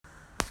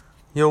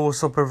Yo,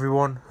 what's up,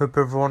 everyone? Hope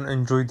everyone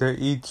enjoyed their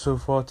Eid so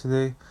far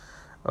today.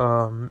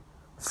 Um,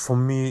 for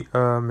me,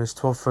 it's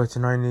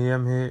 12:39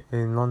 a.m. here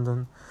in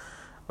London.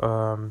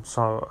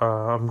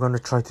 I'm gonna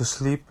try to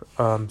sleep.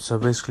 So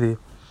basically,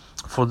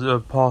 for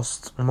the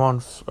past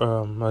month,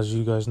 as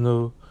you guys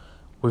know,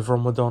 with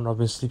Ramadan, I've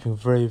been sleeping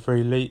very,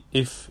 very late.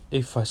 If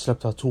I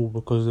slept at all,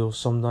 because there was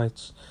some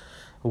nights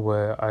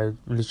where I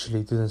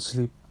literally didn't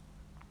sleep,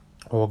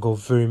 or got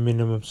very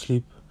minimum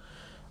sleep.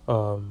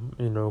 Um,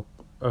 you know,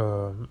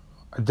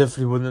 I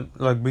definitely wouldn't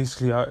like.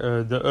 Basically,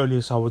 the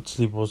earliest I would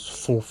sleep was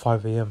 4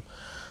 5 a.m.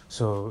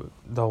 So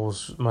that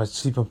was my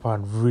sleeping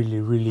pattern. Really,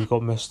 really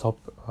got messed up.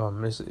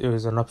 It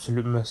was an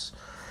absolute mess.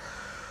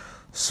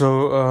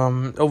 So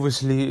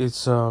obviously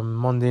it's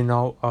Monday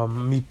now.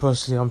 Me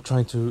personally, I'm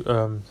trying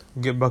to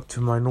get back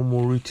to my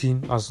normal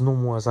routine as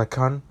normal as I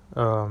can.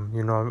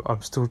 I'm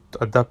still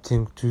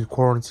adapting to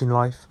quarantine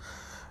life.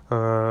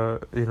 To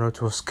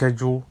a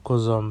schedule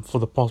because for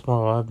the past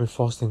month I've been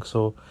fasting.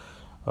 So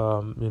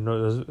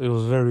it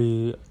was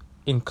very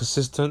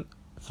inconsistent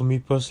for me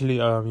personally.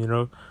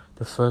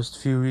 The first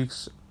few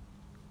weeks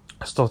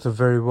I started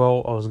very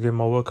well. I was getting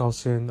my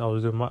workouts in, I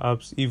was doing my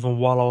abs even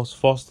while I was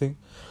fasting.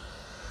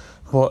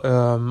 But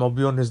I'll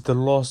be honest, the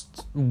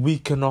last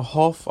week and a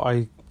half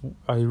I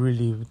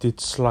really did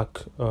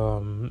slack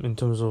in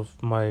terms of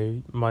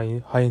my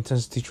high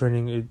intensity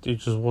training. It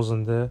just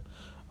wasn't there.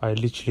 I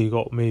literally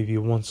got maybe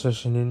one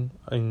session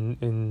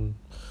in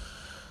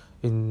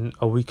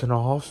a week and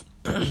a half.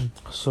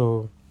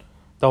 So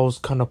that was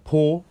kind of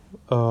poor.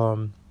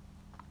 However,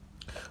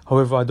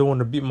 I don't want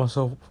to beat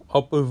myself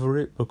up over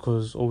it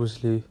because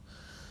obviously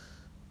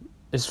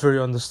it's very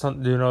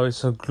understand.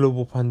 It's a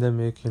global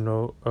pandemic. And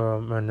on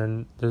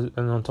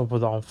top of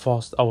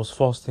that, I was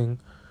fasting,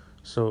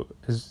 so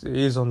it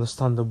is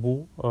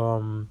understandable.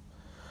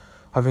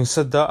 Having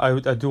said that, I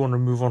do want to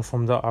move on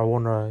from that. I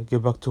want to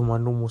get back to my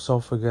normal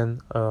self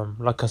again.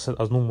 Like I said,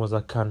 as normal as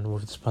I can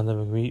with this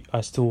pandemic.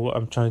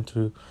 I'm trying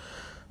to,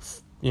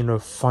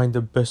 find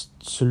the best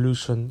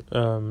solution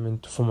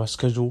for my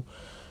schedule,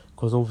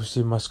 because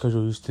obviously my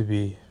schedule used to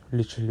be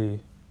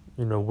literally,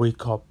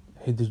 wake up,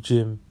 hit the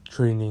gym,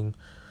 training,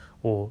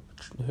 or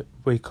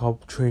wake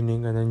up,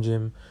 training, and then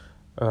gym,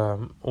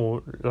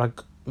 or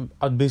like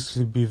I'd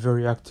basically be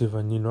very active,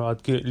 and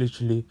I'd get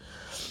literally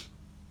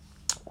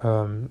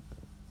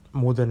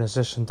more than a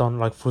session done.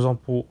 Like for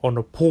example, on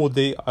a poor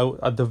day,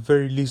 at the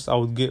very least I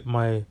would get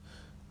my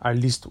at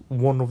least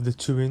one of the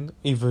two in,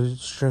 either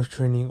strength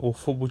training or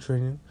football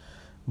training.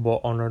 But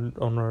on a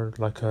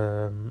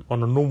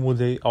normal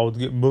day, I would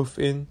get both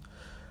in,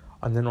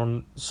 and then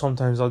on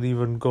sometimes I'd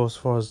even go as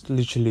far as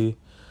literally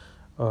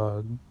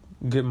uh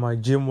get my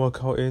gym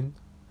workout in,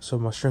 so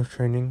my strength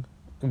training,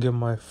 get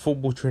my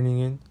football training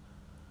in,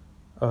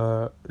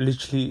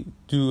 literally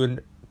do an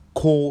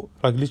core,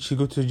 like literally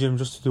go to the gym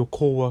just to do a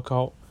core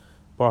workout.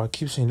 But I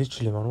keep saying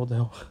literally, man, what the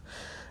hell?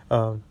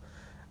 um,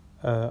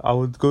 I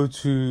would go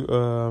to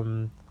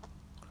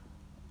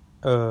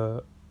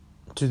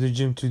the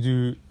gym to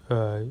do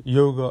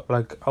yoga.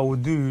 Like I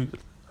would do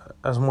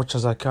as much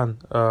as I can,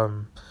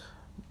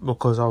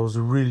 because I was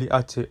really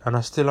at it, and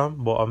I still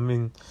am. But I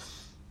mean,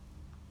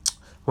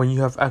 when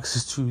you have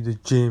access to the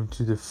gym,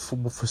 to the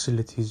football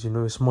facilities,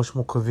 it's much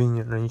more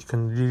convenient, and you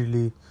can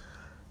really,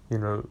 you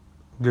know,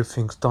 get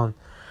things done.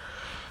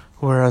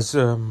 Whereas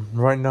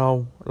right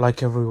now,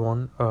 like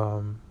everyone,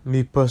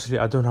 me personally,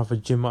 I don't have a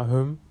gym at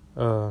home,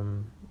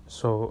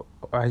 so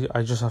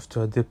I just have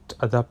to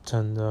adapt,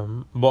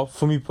 and but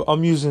for me,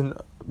 I'm using,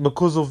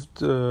 because of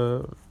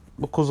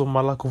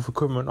my lack of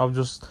equipment, I've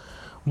just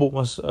bought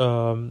my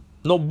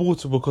not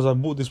bought it, because I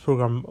bought this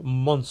program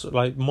months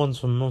and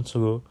months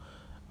ago,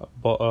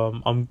 but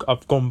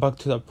I've gone back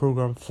to that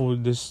program for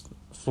the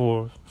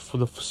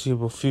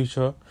foreseeable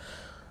future,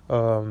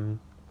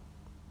 um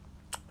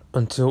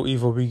until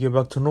either we get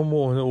back to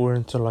normal, or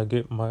until I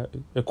get my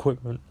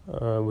equipment,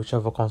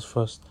 whichever comes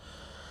first.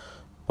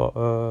 But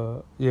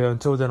yeah,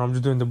 until then I'm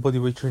just doing the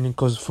bodyweight training,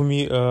 because for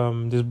me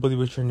this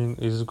bodyweight training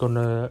is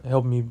gonna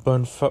help me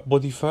burn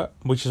body fat,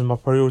 which is my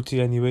priority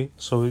anyway.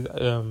 So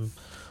I'm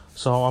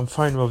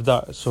fine with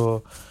that.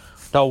 So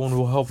that one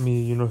will help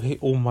me, hit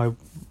all my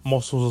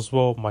muscles as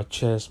well, my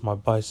chest, my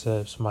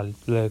biceps, my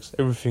legs,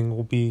 everything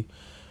will be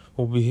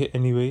hit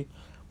anyway.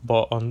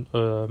 But on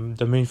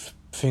the main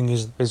thing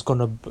is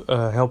gonna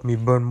help me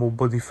burn more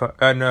body fat.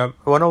 And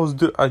when I was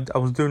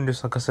doing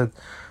this, like I said,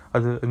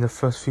 in the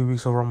first few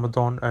weeks of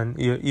Ramadan, and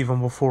even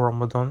before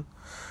Ramadan,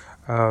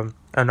 and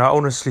I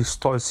honestly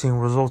started seeing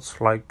results,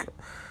 like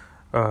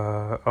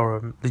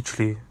or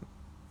literally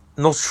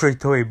not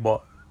straight away,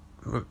 but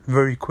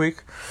very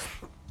quick.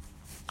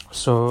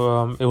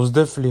 So it was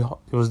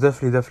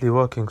definitely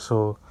working.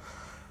 So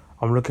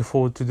I'm looking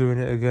forward to doing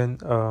it again.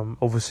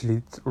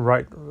 Obviously,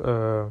 right.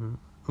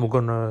 We're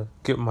gonna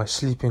get my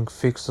sleeping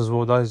fixed as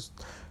well. That is,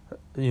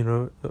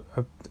 a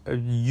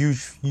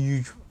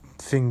huge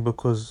thing,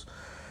 because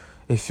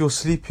if you're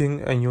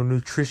sleeping and your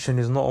nutrition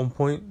is not on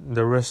point,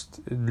 the rest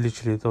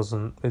literally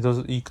doesn't. It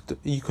doesn't.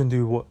 You can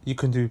do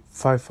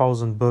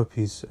 5,000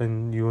 burpees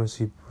and you won't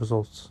see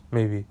results.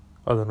 Maybe.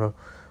 I don't know.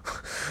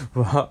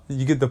 But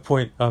you get the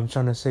point. I'm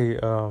trying to say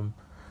the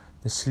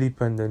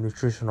sleep and the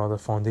nutrition are the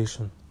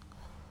foundation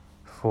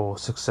for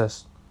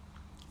success.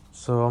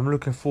 So I'm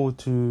looking forward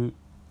to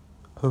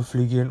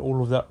hopefully getting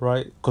all of that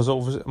right, because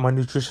obviously my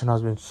nutrition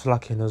has been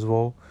slacking as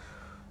well.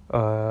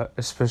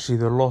 Especially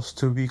the last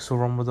 2 weeks of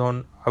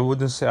Ramadan. I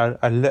wouldn't say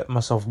I let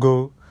myself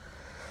go,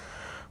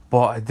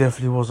 but I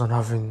definitely wasn't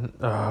having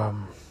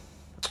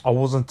I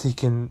wasn't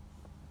taking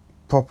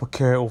proper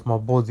care of my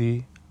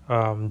body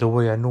the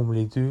way I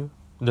normally do,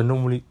 the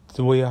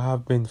way I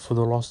have been for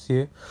the last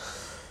year.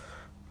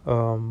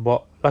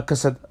 But like I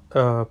said,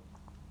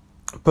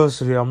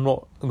 personally, I'm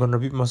not gonna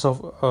beat myself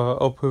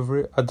up over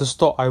it. At the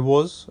start, I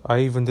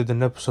even did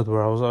an episode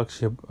where I was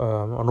actually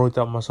annoyed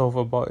at myself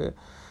about it.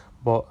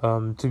 But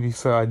to be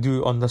fair, I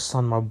do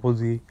understand my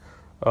body.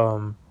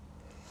 Um,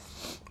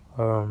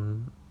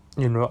 I'm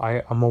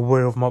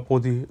aware of my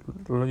body.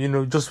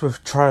 Just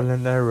with trial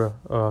and error.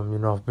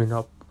 I've been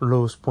at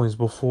lowest points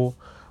before,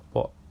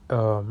 but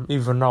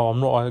even now, I'm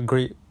not at a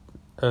great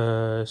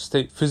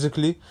state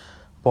physically.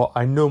 But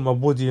I know my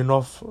body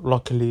enough,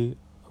 luckily,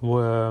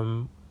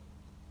 that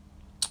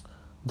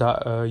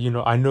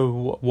I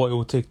know what it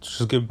will take to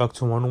just get back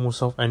to my normal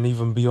self, and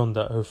even beyond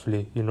that.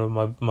 Hopefully,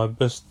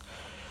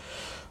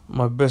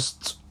 my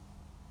best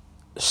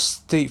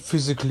state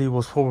physically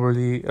was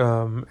probably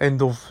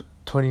end of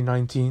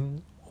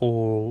 2019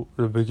 or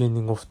the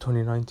beginning of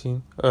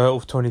 2020.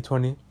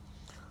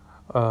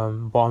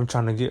 But I'm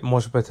trying to get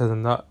much better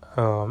than that.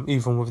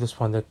 Even with this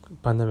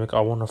pandemic,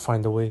 I want to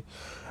find a way.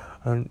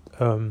 And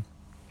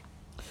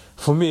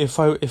for me, if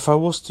I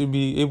was to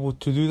be able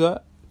to do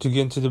that, to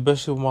get into the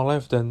best shape of my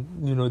life, then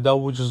that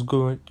would just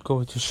go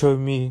to show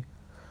me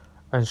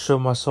and show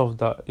myself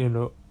that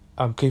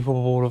I'm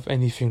capable of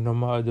anything, no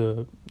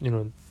matter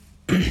the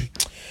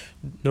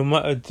no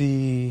matter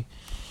the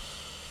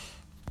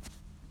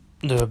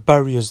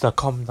barriers that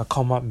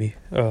come at me,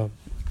 and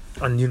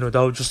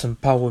that would just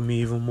empower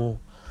me even more.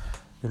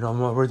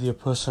 I'm already a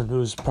person who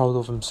is proud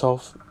of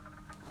himself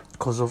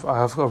because I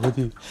have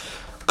already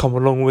come a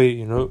long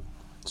way.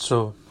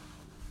 So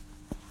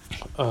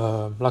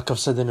like I've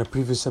said in a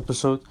previous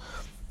episode,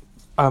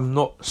 I'm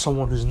not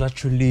someone who's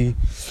naturally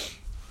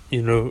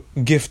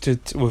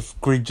gifted with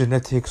great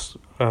genetics,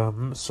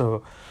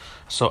 so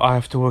I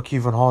have to work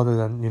even harder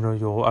than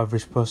your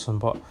average person.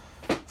 But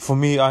for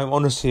me, I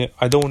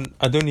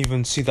don't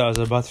even see that as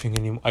a bad thing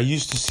anymore. I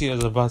used to see it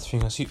as a bad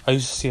thing. I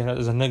used to see it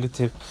as a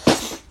negative.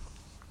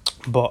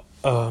 But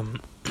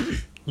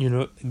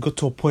it got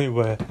to a point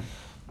where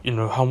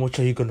how much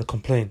are you gonna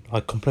complain?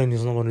 Like, complaining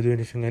is not gonna do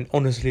anything. And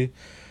honestly,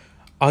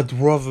 I'd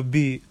rather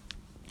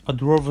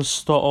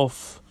start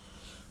off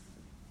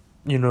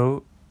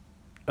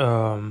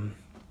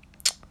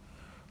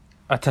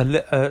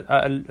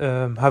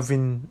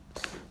having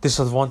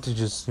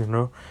disadvantages,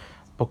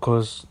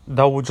 because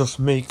that will just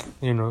make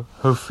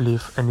hopefully,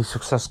 if any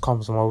success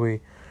comes my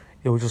way,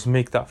 it will just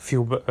make that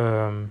feel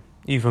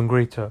even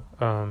greater.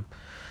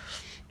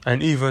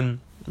 And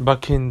even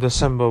back in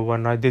December,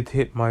 when I did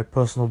hit my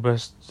personal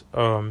best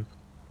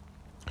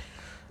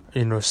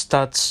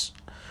stats,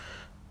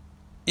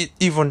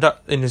 even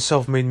that in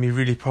itself made me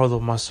really proud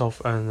of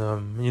myself. And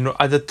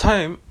at the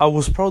time I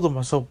was proud of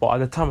myself, but at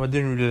the time I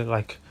didn't really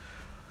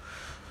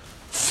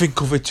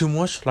think of it too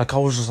much. Like, I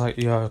was just like,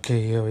 yeah,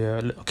 okay,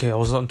 okay, I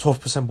was on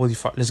 12% body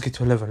fat, let's get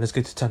to 11, let's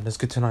get to 10, let's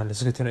get to 9,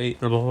 let's get to 8,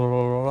 blah, blah, blah,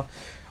 blah, blah.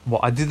 But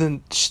I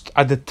didn't,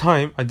 at the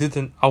time, I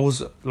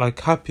was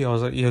happy. I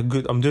was like, yeah,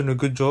 good, I'm doing a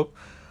good job.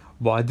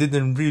 But I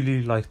didn't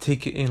really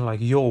take it in,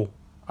 yo,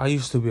 I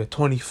used to be at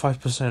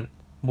 25%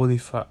 body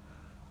fat.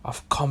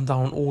 I've come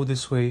down all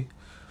this way.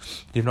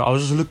 I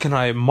was just looking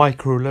at a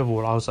micro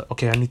level. I was like,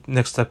 okay, I need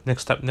next step,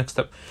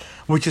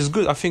 which is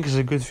good. I think it's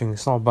a good thing.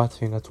 It's not a bad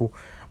thing at all.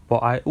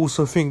 But I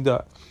also think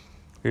that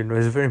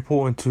it's very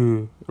important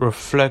to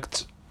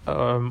reflect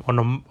on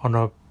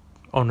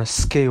a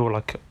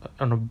scale,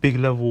 on a big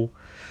level,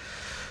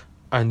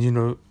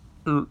 and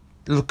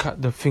look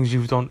at the things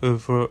you've done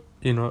over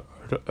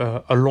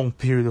a long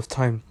period of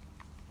time.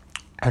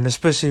 And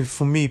especially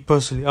for me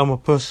personally, I'm a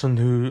person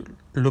who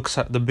looks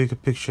at the bigger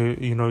picture.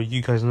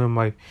 You guys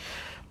know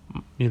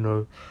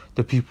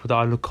the people that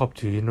I look up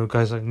to.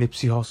 Guys like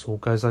Nipsey Hussle,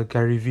 guys like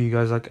Gary Vee,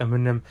 guys like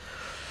Eminem,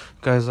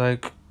 guys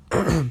like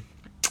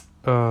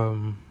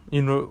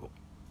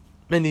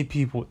many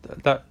people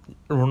that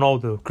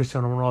Ronaldo,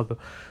 Cristiano Ronaldo,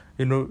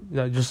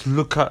 that just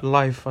look at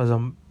life as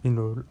a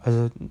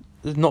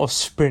not a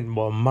sprint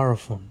but a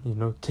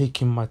marathon.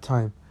 Taking my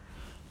time,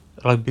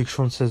 like Big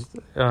Sean says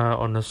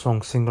on the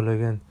song "Single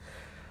Again."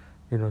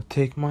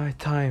 Take my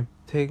time,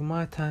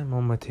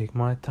 I'ma take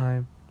my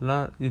time.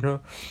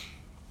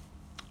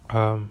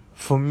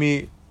 For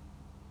me,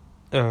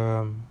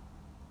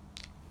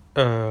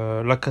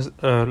 like I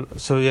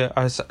said,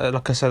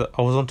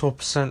 I was on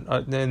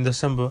 12% in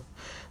December,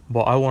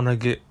 but I want to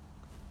get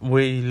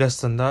way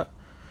less than that.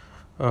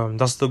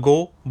 That's the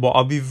goal. But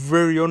I'll be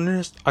very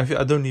honest, I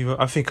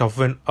think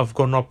I've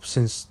gone up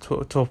since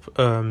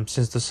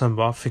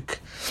December. I think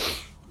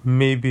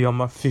maybe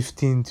I'm at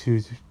 15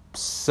 to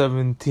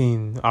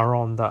 17,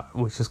 around that,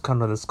 which is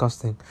kind of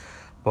disgusting.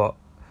 But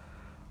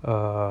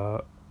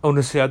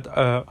honestly,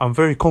 I'm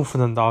very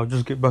confident that I'll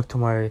just get back to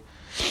my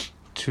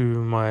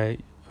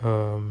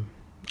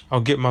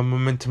I'll get my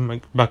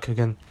momentum back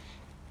again.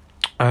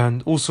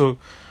 And also,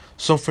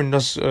 something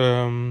that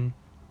I'm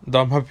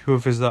happy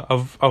with is that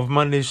I've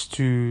managed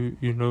to,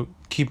 you know,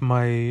 keep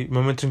my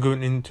momentum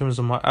going in terms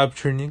of my ab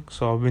training.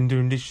 So I've been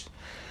doing this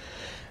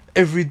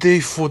every day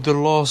for the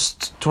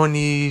last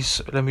 20.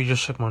 Let me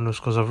just check my notes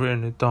because I've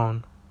written it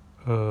down.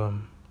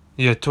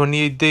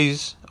 28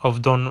 days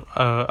I've done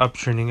ab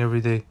training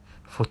every day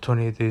for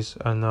 28 days,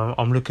 and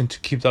I'm looking to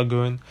keep that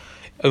going.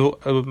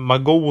 My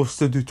goal was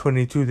to do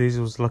 22 days.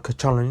 It was like a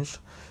challenge,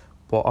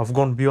 but I've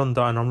gone beyond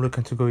that and I'm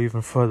looking to go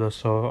even further.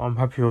 So I'm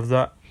happy with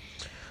that.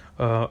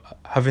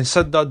 Having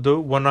said that, though,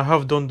 when I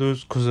have done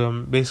those, because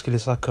basically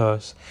it's like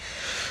a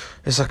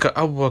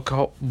ab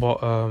workout,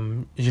 but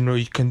you know,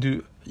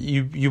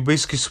 you're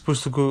basically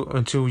supposed to go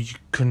until you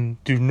can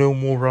do no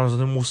more rounds,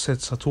 no more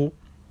sets at all.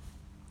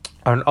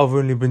 And I've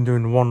only been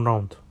doing one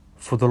round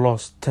for the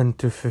last 10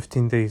 to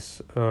 15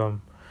 days.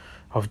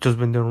 I've just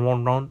been doing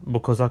one round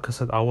because, like I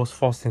said, I was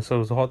fasting, so it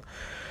was hard.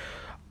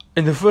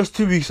 In the first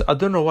 2 weeks, I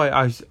don't know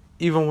why,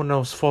 even when I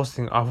was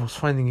fasting, I was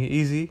finding it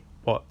easy.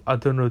 But I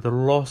don't know, the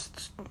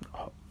last,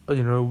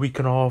 week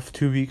and a half,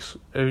 2 weeks,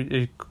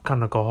 it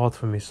kind of got hard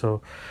for me.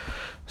 So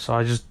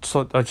I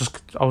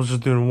was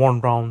just doing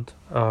one round.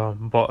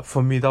 But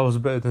for me, that was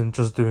better than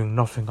just doing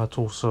nothing at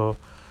all. So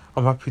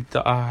I'm happy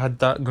that I had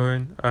that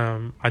going.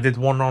 I did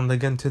one round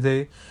again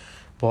today,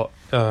 but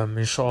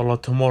inshallah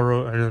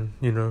tomorrow and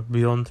then,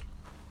 beyond,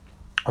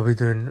 I'll be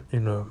doing,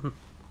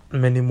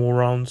 many more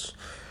rounds.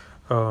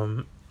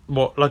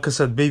 But like I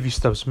said, baby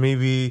steps.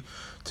 Maybe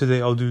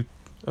today I'll do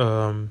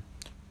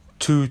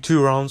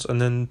two rounds, and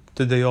then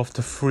the day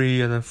after 3,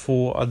 and then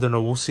 4. I don't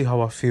know. We'll see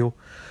how I feel.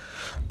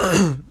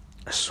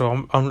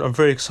 So I'm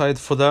very excited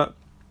for that.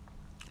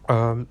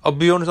 I'll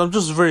be honest. I'm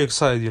just very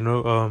excited.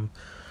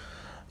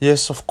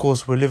 Yes, of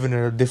course, we're living in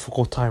a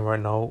difficult time right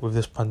now with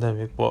this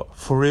pandemic. But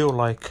for real,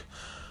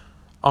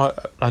 I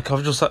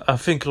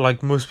think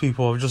like most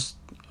people, I've just,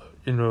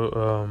 it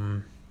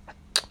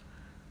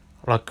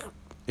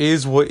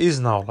is what it is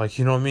now. Like,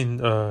 you know what I mean?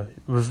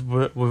 We've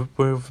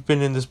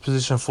been in this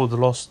position for the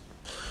last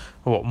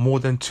more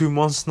than 2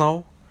 months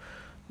now.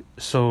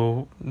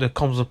 So there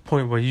comes a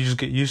point where you just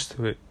get used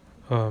to it.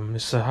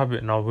 It's a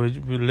habit now. We're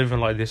living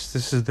like this.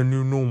 This is the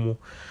new normal.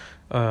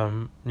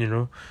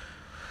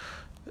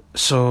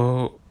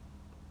 So,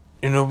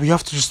 we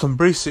have to just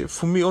embrace it.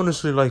 For me,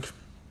 honestly,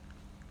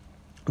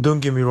 don't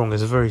get me wrong,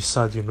 it's very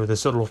sad,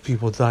 there's a lot of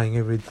people dying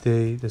every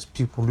day. There's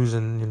people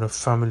losing,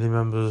 family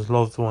members,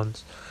 loved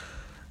ones.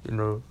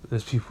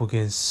 There's people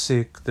getting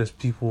sick. There's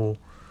people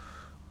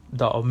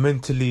that are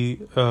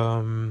mentally,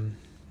 their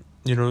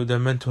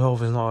mental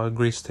health is not a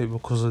great state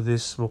because of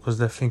this, because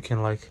they're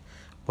thinking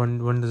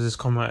when does this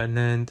come at an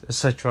end,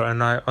 etc.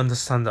 And I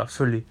understand that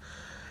fully.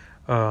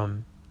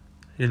 So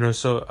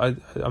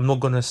I'm not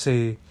gonna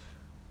say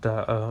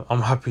that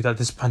I'm happy that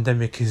this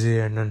pandemic is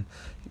here, and then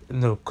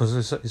because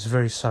it's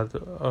very sad.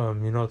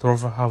 I'd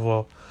rather have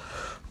our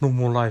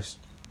normal lives.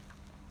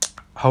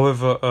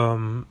 However,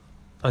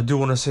 I do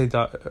want to say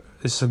that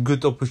it's a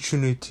good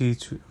opportunity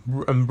to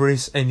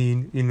embrace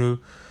any new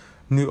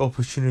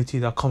opportunity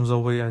that comes our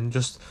way, and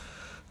just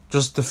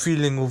the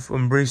feeling of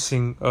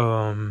embracing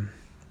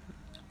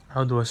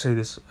how do I say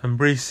this?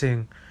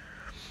 Embracing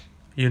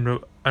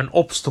an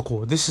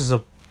obstacle. This is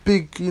a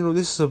big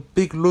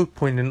low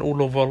point in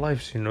all of our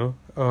lives.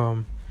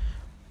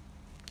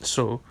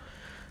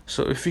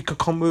 So if we can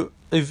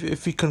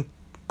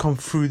come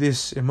through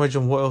this,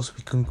 imagine what else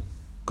we can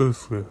go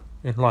through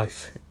in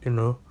life.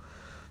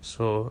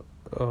 So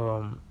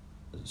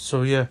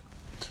yeah.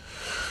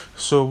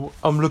 So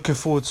I'm looking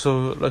forward.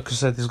 So like I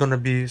said, it's gonna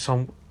be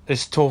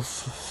it's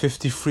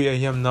 12:53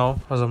 a.m. now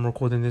as I'm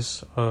recording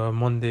this.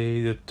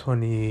 Monday the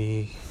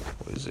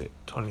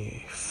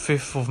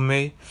 25th of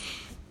May.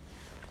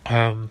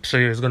 So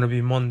yeah, it's gonna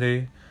be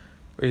Monday.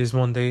 It is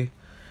Monday.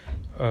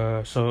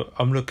 So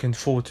I'm looking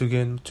forward to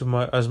getting to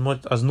my as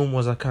normal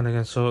as I can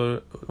again.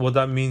 So what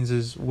that means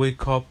is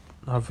wake up,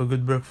 have a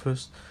good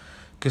breakfast,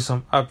 get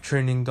some ab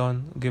training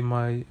done, get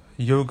my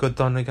yoga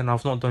done again.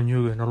 I've not done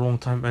yoga in a long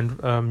time,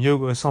 and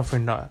yoga is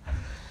something that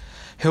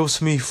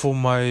helps me for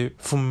my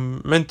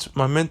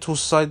mental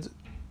side,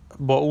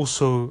 but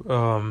also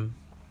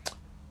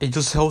it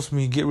just helps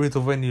me get rid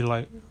of any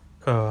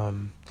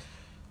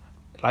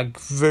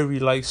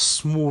very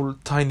small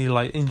tiny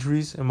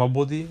injuries in my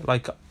body.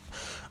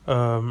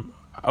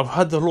 I've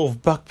had a lot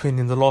of back pain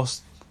in the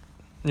last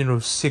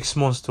 6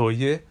 months to a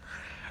year,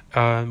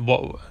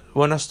 but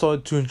when I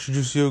started to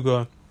introduce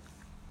yoga,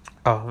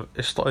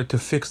 it started to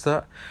fix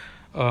that.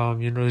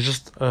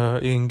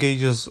 It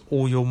engages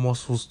all your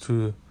muscles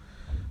to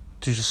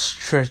just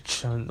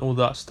stretch and all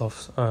that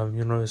stuff.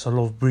 It's a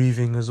lot of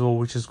breathing as well,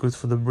 which is good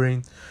for the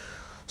brain.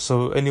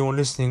 So anyone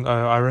listening,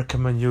 I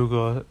recommend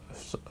yoga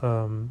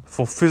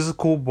for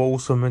physical but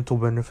also mental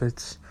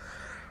benefits.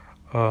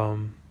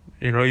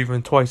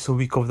 even twice a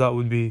week of that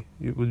would be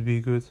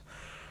good.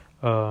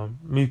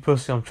 Me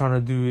personally, I'm trying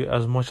to do it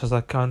as much as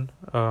I can.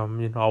 I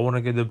want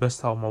to get the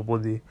best out of my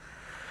body.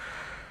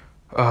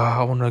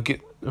 I want to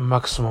get the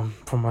maximum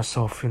from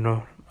myself.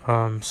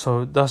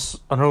 So that's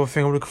another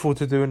thing I'm looking forward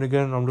to doing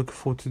again. I'm looking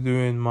forward to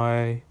doing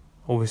my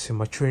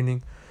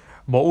training,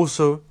 but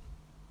also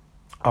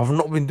I've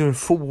not been doing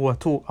football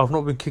at all. I've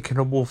not been kicking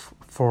a ball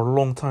for a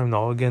long time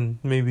now. Again,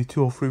 maybe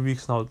 2 or 3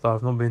 weeks now that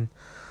I've not been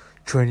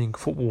training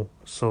football.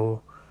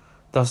 So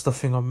that's the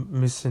thing I'm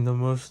missing the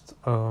most.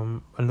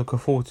 And looking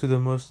forward to the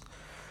most.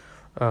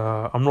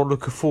 I'm not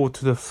looking forward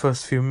to the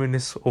first few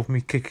minutes of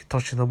me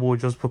touching the ball,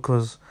 just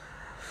because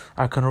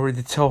I can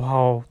already tell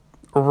how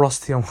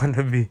rusty I'm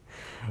gonna be.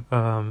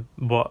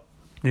 But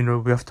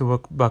we have to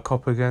work back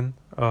up again.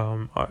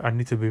 I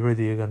need to be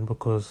ready again,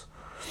 because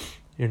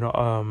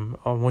I'm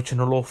watching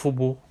a lot of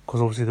football,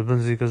 because obviously the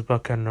Bundesliga's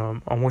back, and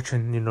I'm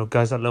watching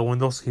guys like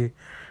Lewandowski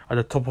at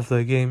the top of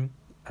their game,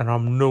 and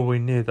I'm nowhere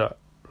near that.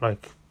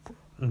 Like,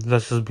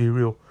 let's just be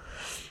real.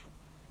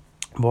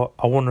 But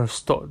I want to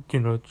start,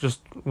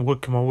 just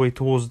working my way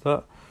towards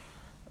that.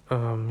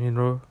 I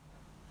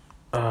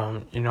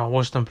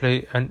watch them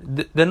play,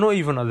 and they're not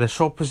even at their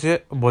sharpest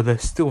yet, but they're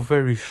still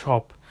very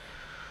sharp.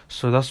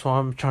 So that's what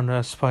I'm trying to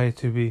aspire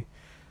to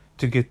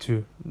get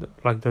to,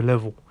 like, the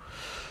level.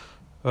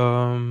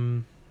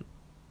 So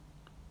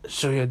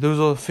yeah, those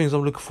are the things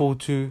I'm looking forward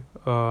to.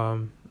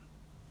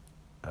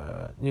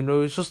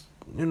 It's just,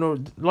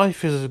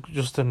 life is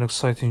just an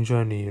exciting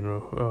journey.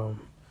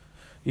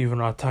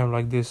 Even at a time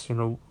like this,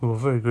 we're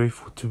very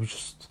grateful to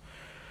just,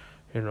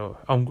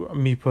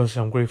 me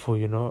personally, I'm grateful.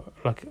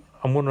 Like,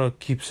 I'm gonna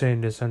keep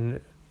saying this,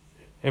 and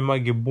it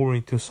might get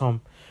boring to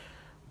some,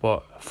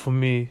 but for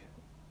me,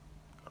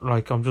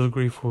 like, I'm just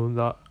grateful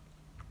that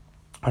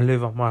I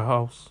live at my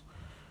house.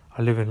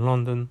 I live in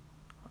London.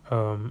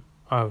 I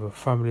have a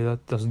family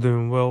that's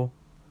doing well.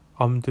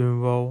 I'm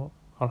doing well,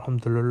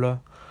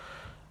 alhamdulillah.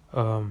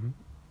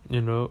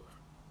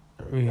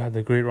 We had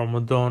a great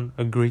Ramadan,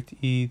 a great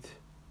Eid.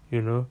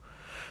 What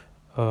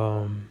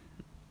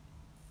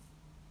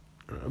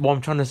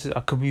I'm trying to say,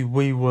 I could be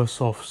way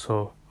worse off.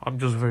 So I'm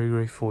just very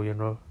grateful,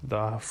 that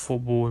I have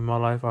football in my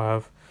life. I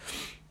have,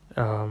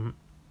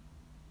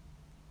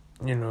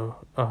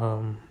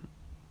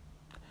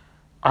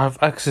 I have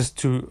access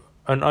to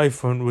an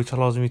iPhone, which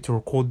allows me to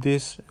record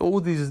this.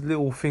 All these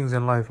little things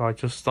in life,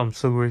 I'm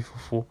so grateful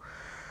for.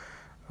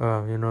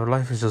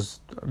 Life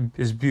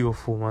is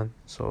beautiful, man.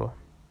 So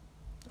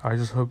I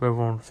just hope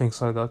everyone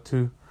thinks like that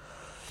too.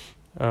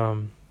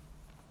 And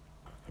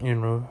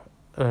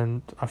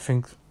I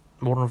think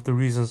one of the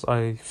reasons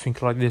I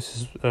think like this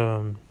is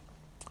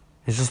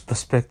just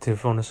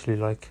perspective. Honestly,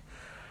 like,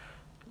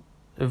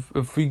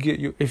 if you get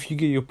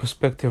your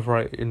perspective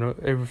right,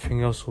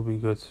 everything else will be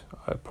good.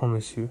 I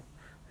promise you.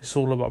 It's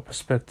all about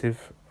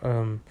perspective.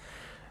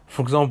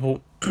 For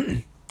example,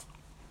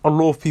 a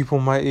lot of people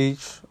my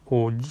age,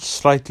 or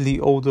slightly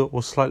older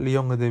or slightly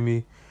younger than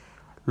me,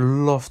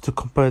 love to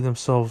compare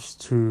themselves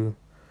to,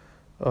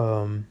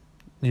 for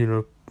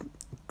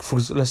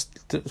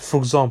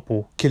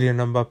example, Kylian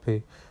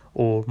Mbappe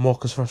or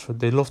Marcus Rashford.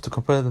 They love to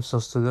compare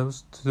themselves to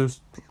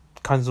those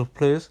kinds of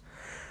players,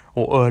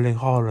 or Erling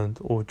Haaland,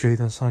 or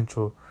Jadon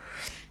Sancho,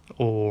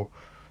 or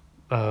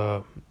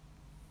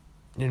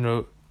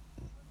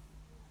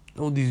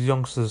all these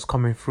youngsters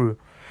coming through.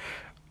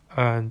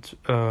 And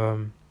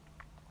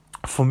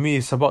for me,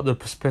 it's about the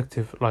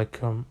perspective. Like,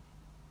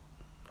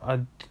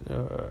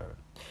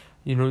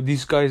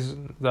 these guys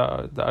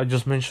that I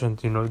just mentioned,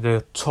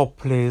 they're top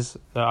players,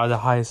 they're at the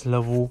highest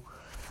level.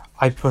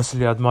 I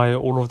personally admire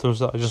all of those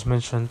that I just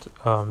mentioned.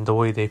 The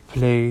way they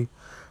play,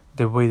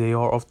 the way they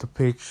are off the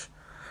pitch.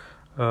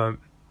 I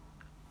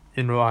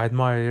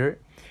admire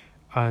it.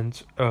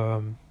 And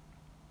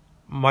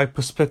my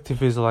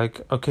perspective is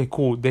like, okay,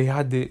 cool, they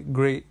had it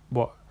great,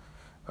 but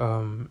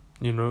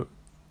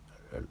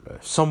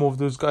some of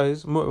those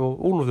guys,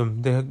 all of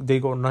them, they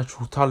got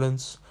natural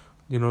talents.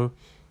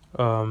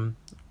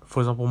 For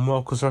example,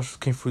 Marcus Rashford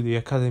came through the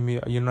academy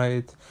at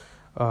United.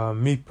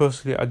 Me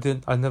personally,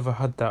 I never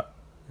had that.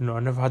 I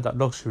never had that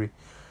luxury.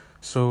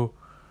 So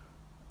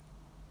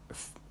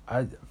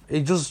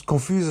it just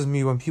confuses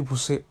me when people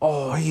say,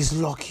 "Oh, he's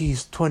lucky.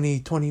 He's 20,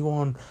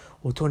 21,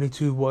 or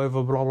 22,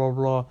 whatever, blah blah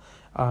blah,"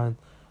 and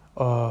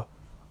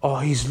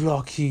he's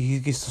lucky. He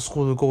gets to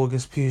score the goal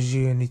against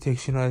PSG, and he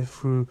takes United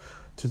through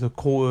to the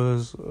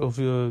quarters of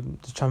the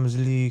Champions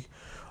League.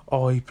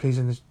 Oh, he plays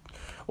in the.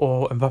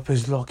 Or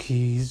Mbappe's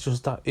lucky. He's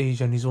just that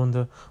age, and he's won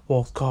the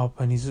World Cup,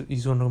 and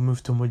he's gonna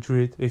move to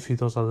Madrid if he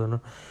does. I don't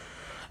know,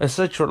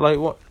 etc. Like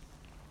what?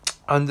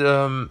 And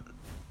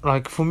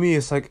like for me,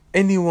 it's like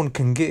anyone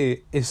can get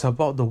it. It's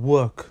about the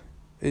work.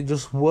 It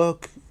just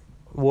work,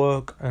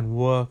 and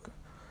work,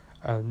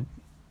 and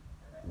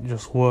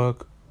just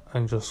work,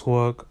 and just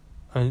work,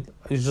 and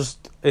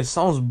it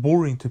sounds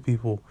boring to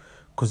people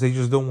because they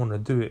just don't want to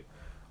do it.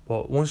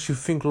 But once you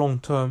think long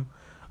term,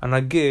 and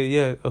I get it,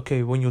 yeah,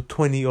 okay, when you're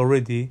 20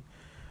 already,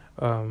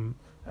 and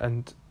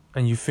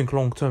and you think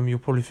long term, you're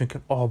probably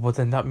thinking, oh, but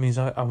then that means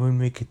I won't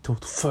make it till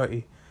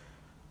 30.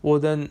 Well,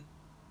 then,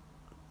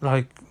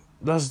 like,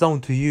 that's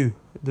down to you.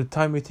 The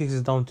time it takes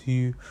is down to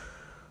you.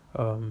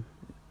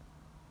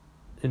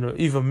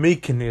 Even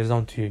making it is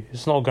down to you.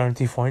 It's not a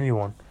guarantee for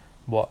anyone.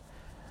 But,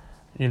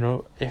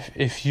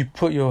 if you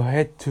put your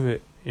head to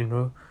it,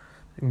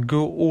 and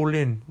go all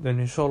in, then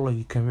inshallah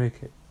you can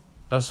make it.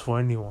 That's for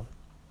anyone.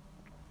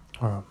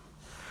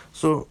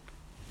 So,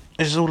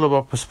 it's all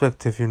about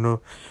perspective, and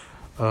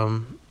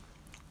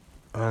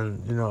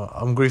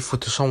I'm grateful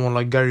to someone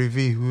like Gary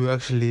Vee, who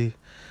actually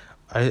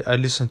I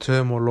listen to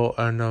him a lot,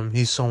 and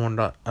he's someone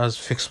that has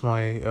fixed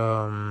my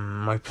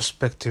my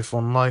perspective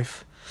on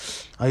life.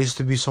 I used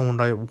to be someone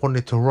that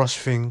wanted to rush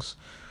things,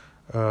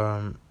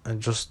 and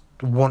just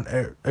want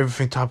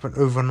everything to happen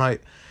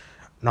overnight.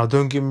 Now,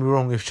 don't get me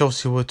wrong, if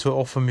Chelsea were to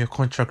offer me a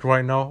contract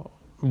right now,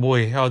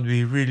 boy, I'd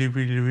be really,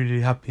 really, really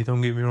happy, don't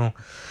get me wrong.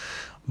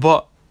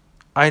 But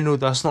I know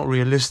that's not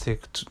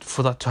realistic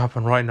for that to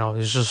happen right now.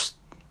 It's just,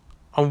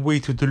 I'm way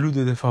too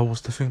deluded if I was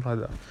to think like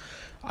that.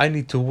 I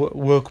need to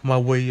work my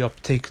way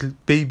up, take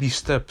baby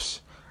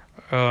steps,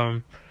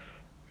 and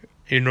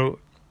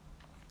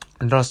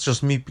that's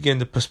just me getting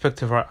the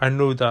perspective right. I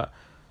know that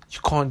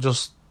you can't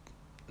just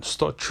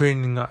start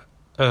training at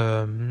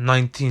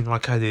 19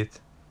 like I did,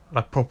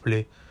 like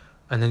properly,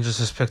 and then just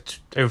expect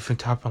everything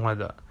to happen like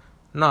that.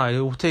 Nah, it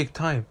will take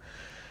time,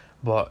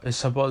 but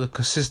it's about the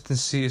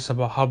consistency. It's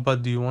about how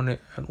bad do you want it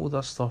and all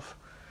that stuff.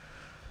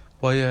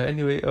 But yeah,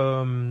 anyway,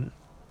 I'm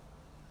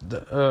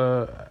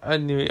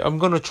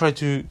gonna try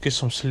to get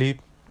some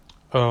sleep.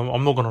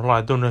 I'm not gonna lie,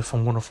 I don't know if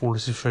I'm gonna fall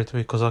asleep straight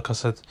away, because like I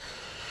said,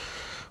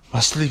 my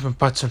sleeping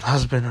pattern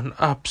has been an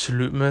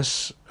absolute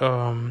mess.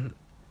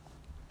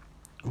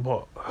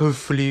 But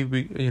hopefully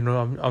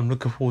I'm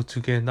looking forward to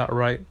getting that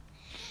right.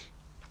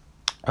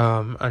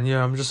 And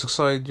yeah, I'm just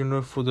excited,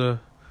 for the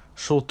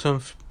short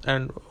term,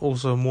 and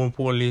also more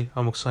importantly,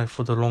 I'm excited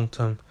for the long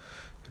term.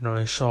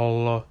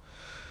 Inshallah,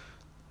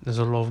 there's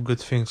a lot of good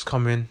things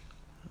coming.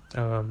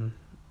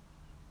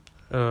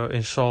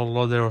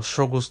 Inshallah, there are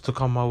struggles to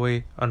come my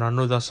way, and I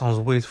know that sounds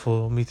weird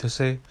for me to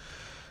say,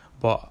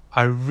 but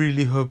I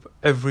really hope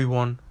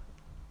everyone,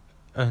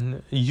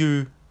 and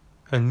you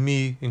and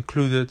me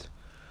included,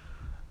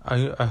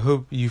 I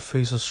hope you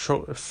face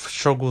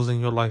struggles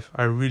in your life.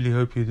 I really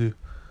hope you do,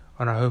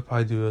 and I hope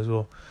I do as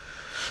well.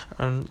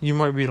 And you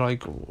might be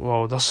like,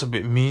 "Wow, that's a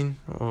bit mean,"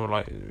 or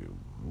like,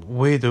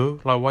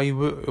 "Weirdo, like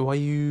why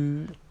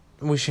you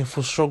wishing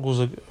for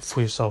struggles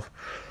for yourself?"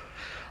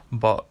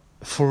 But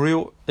for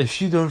real, if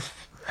you don't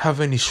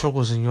have any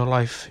struggles in your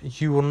life,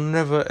 you will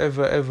never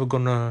ever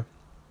gonna.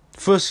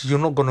 First, you're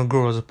not gonna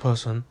grow as a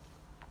person,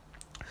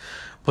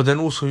 but then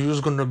also you're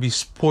just gonna be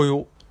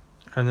spoiled,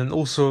 and then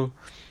also,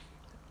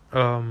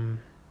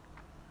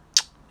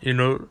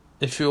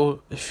 if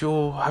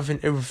you're having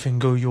everything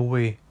go your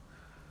way,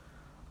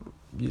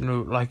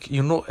 like,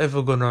 you're not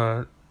ever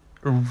gonna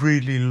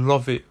really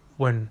love it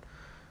when,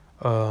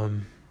 how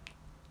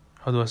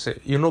do I say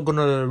it? You're not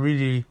gonna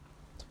really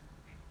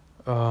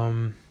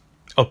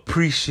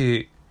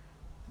appreciate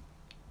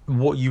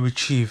what you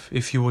achieve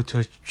if you were to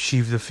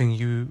achieve the thing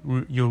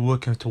you're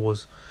working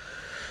towards.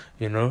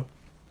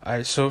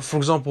 So for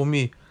example,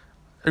 me,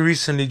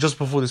 recently, just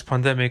before this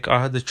pandemic,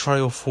 I had a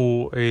trial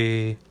for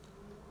a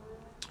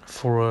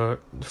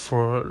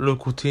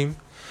local team,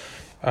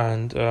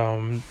 and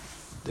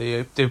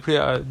they play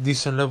at a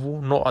decent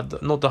level, not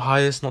the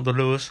highest, not the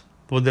lowest,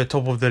 but they're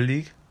top of the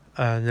league,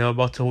 and they're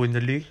about to win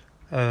the league.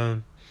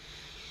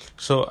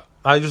 So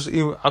I just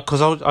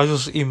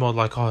emailed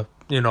like a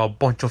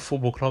bunch of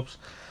football clubs,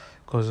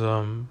 because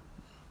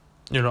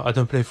I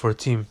don't play for a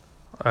team,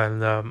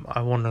 and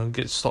I want to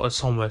get started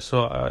somewhere.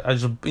 So I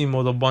just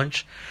emailed a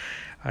bunch,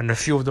 and a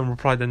few of them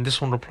replied, and this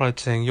one replied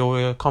saying,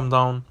 "Yo, come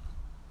down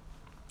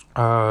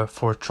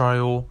for a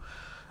trial.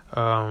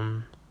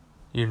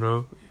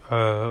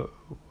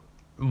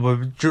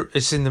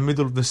 It's in the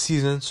middle of the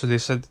season, so they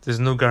said there's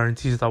no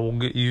guarantees that we'll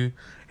get you.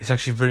 It's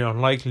actually very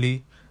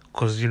unlikely,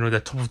 because they're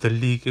top of the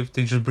league. If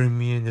they just bring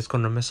me in, it's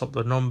gonna mess up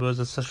the numbers,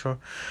 etc."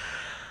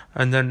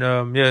 And then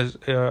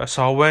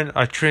so I went,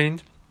 I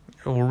trained.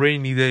 A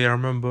rainy day, I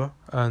remember,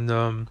 and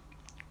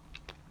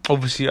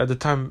obviously at the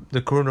time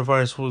the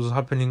coronavirus was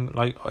happening,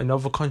 like in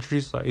other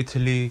countries like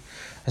Italy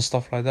and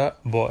stuff like that,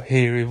 but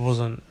here it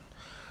wasn't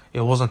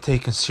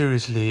taken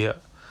seriously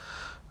yet.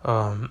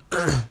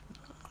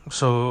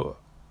 So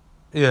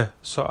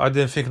I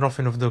didn't think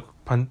nothing of the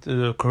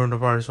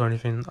coronavirus or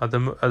anything at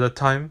the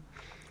time.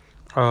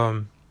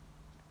 So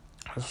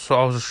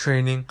I was just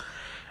training,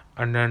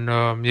 and then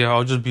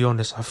I'll just be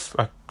honest,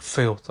 I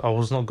failed. I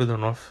was not good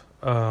enough.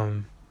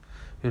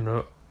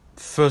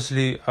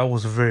 Firstly, I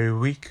was very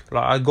weak.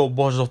 Like, I got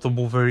buzzed off the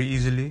ball very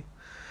easily,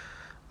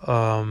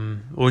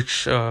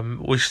 which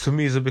to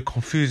me is a bit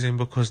confusing,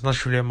 because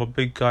naturally I'm a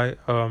big guy.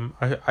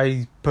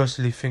 I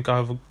personally think I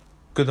have a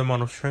good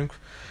amount of strength,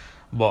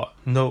 but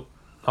no,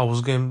 I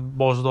was getting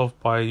buzzed off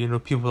by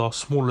people that are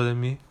smaller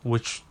than me,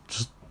 which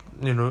just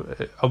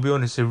I'll be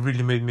honest, it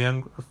really made me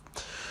angry.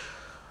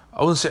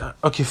 I wouldn't say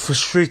okay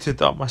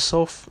frustrated at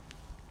myself.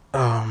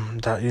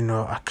 That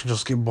I could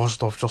just get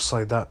washed off just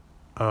like that.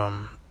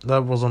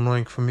 That was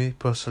annoying for me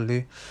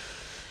personally.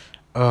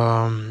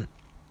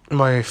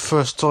 My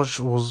first touch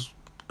was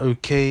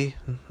okay.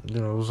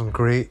 It wasn't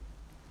great.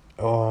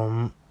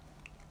 I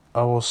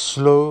was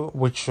slow,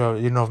 which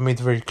I've made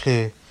very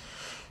clear.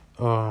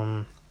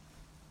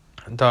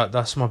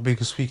 That's my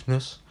biggest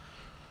weakness.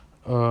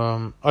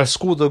 I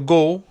scored a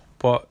goal,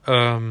 but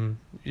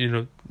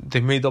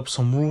they made up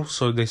some rules,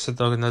 so they said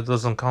that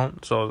doesn't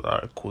count. So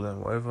alright, cool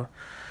then, whatever.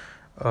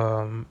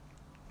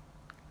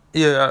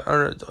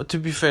 To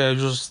be fair, it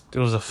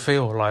was a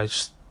fail. Like, I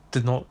just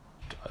didn't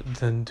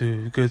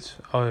do good.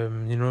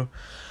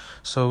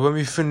 So when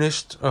we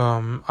finished,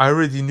 I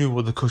already knew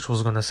what the coach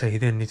was gonna say. He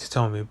didn't need to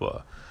tell me,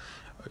 but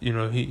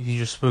he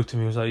just spoke to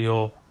me. He was like,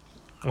 "Yo,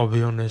 I'll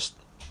be honest.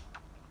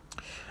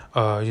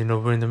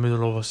 We're in the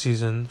middle of a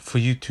season. For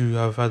you to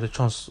have had a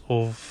chance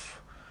of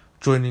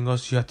joining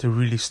us, you had to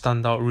really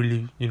stand out,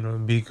 really,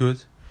 be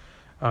good.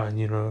 And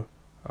you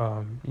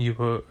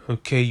were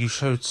okay. You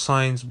showed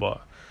signs,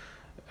 but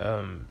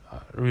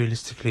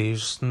realistically,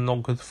 it's just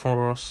not good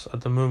for us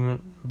at the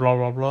moment. Blah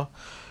blah blah."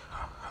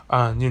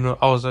 And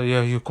I was like,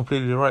 "Yeah, you're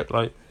completely right."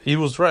 Like, he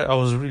was right. I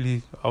was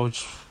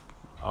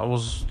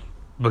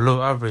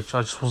below average.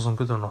 I just wasn't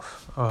good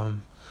enough.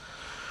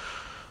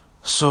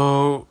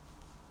 So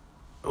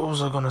what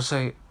was I gonna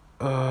say?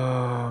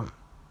 So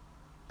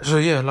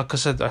yeah, like I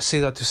said, I say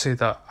that to say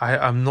that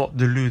I'm not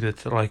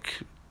deluded.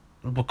 Like,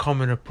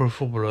 becoming a pro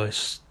footballer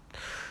is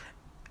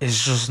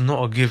just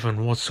not a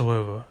given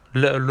whatsoever.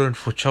 Let alone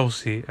for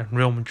Chelsea and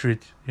Real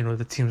Madrid.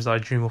 The teams that I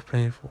dream of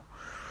playing for.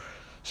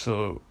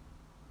 So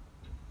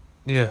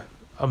yeah,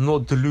 I'm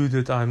not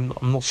deluded. I'm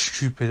not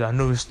stupid. I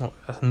know it's not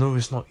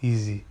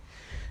easy.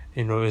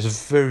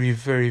 It's very,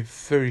 very,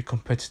 very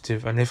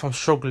competitive. And if I'm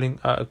struggling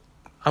at an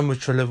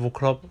amateur level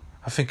club,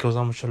 I think it was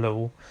amateur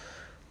level,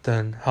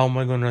 then how am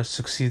I gonna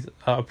succeed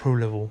at a pro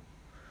level?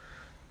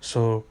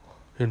 So,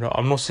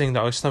 I'm not saying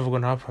that it's never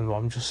gonna happen, but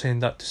I'm just saying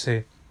that to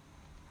say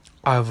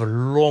I have a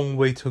long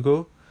way to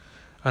go,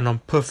 and I'm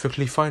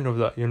perfectly fine with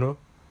that.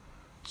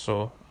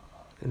 So,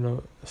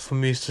 for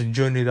me, it's a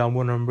journey that I'm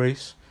gonna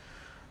embrace.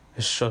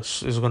 It's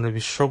gonna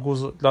be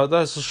struggles.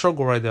 That's a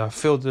struggle right there. I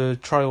failed the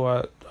trial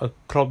at a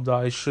club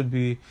that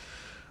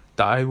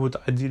I would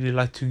ideally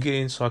like to get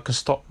in, so I can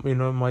stop,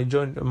 my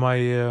journey, my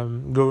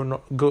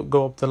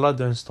go up the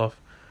ladder and stuff.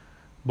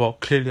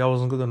 But clearly, I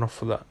wasn't good enough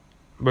for that.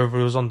 Whether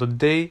it was on the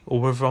day or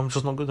whether I'm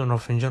just not good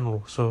enough in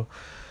general. So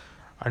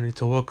I need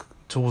to work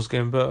towards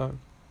getting better.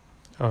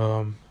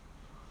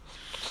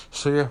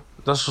 So yeah,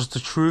 that's just the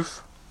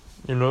truth.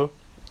 I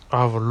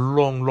have a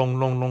long, long,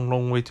 long, long,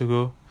 long way to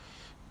go.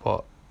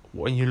 But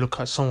when you look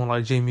at someone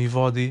like Jamie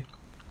Vardy,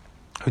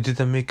 who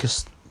didn't make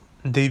his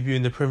debut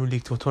in the Premier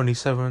League till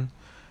 27,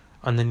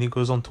 and then he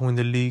goes on to win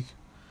the league,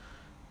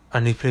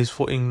 and he plays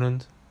for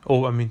England.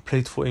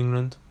 Played for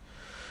England.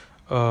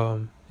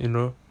 Then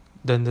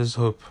there's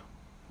hope.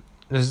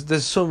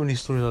 There's so many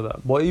stories like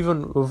that. But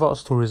even without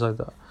stories like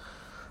that,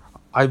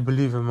 I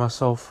believe in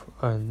myself,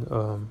 and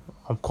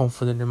I'm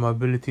confident in my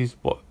abilities.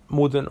 But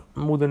more than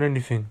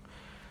anything,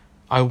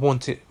 I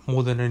want it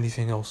more than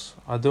anything else.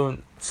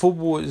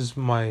 Football is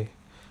I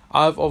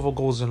have other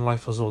goals in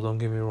life as well, don't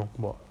get me wrong,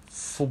 but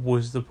football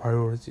is the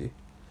priority.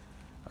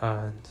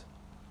 And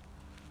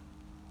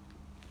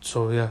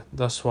so yeah,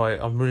 that's why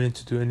I'm willing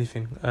to do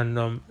anything.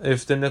 And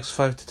if the next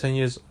 5 to 10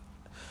 years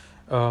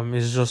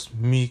is just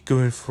me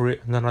going for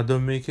it and then I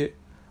don't make it,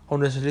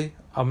 honestly,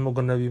 I'm not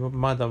gonna be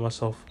mad at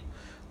myself.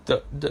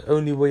 The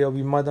only way I'll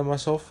be mad at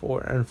myself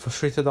and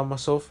frustrated at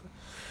myself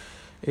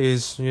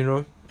is,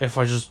 if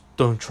I just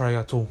don't try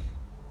at all.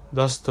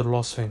 That's the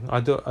last thing.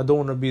 I don't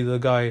want to be the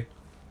guy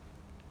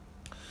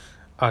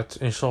at,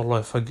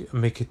 inshallah, if I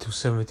make it to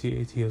 70,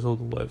 80 years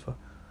old or whatever,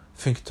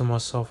 thinking to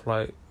myself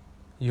like,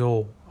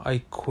 yo,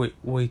 I quit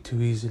way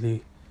too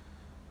easily.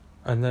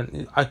 And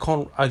then I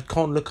can't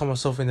look at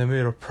myself in the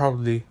mirror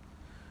proudly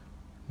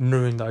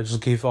knowing that I just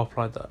gave up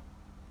like that.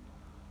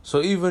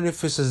 So even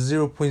if it's a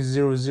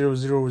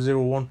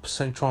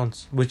 0.00001%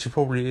 chance, which it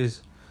probably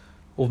is,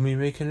 of me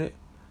making it,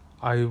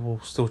 I will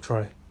still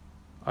try.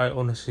 I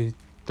honestly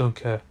don't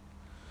care.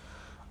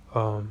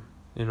 I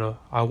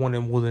want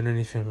it more than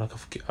anything, like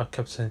I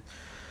kept saying.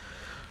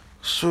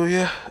 So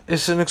yeah,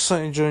 it's an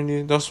exciting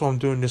journey. That's why I'm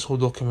doing this whole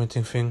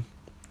documenting thing.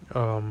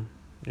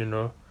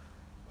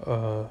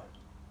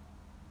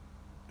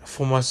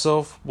 For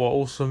myself, but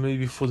also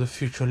maybe for the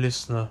future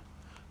listener,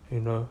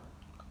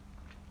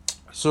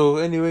 So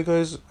anyway,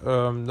 guys,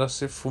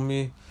 that's it for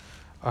me.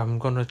 I'm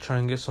gonna try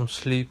and get some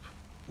sleep.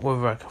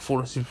 Whether I can fall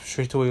asleep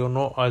straight away or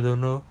not, I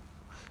don't know.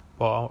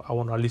 But I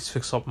want to at least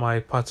fix up my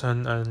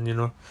pattern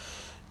and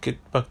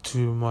get back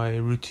to my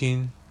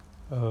routine.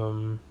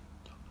 And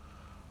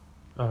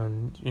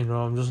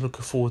I'm just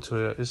looking forward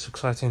to it. It's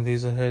exciting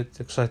days ahead,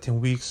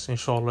 exciting weeks,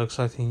 inshallah,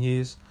 exciting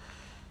years.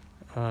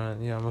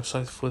 And yeah, I'm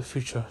excited for the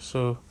future.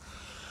 So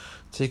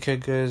take care,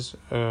 guys.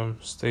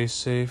 Stay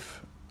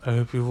safe. I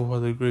hope you've all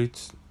had a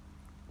great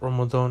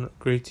Ramadan,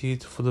 great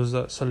Eid for those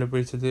that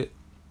celebrated it.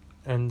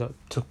 and that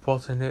took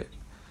part in it.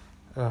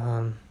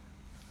 And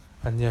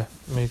yeah,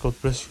 may God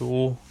bless you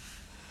all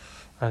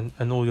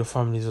and all your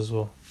families as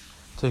well.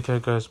 Take care,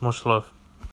 guys. Much love.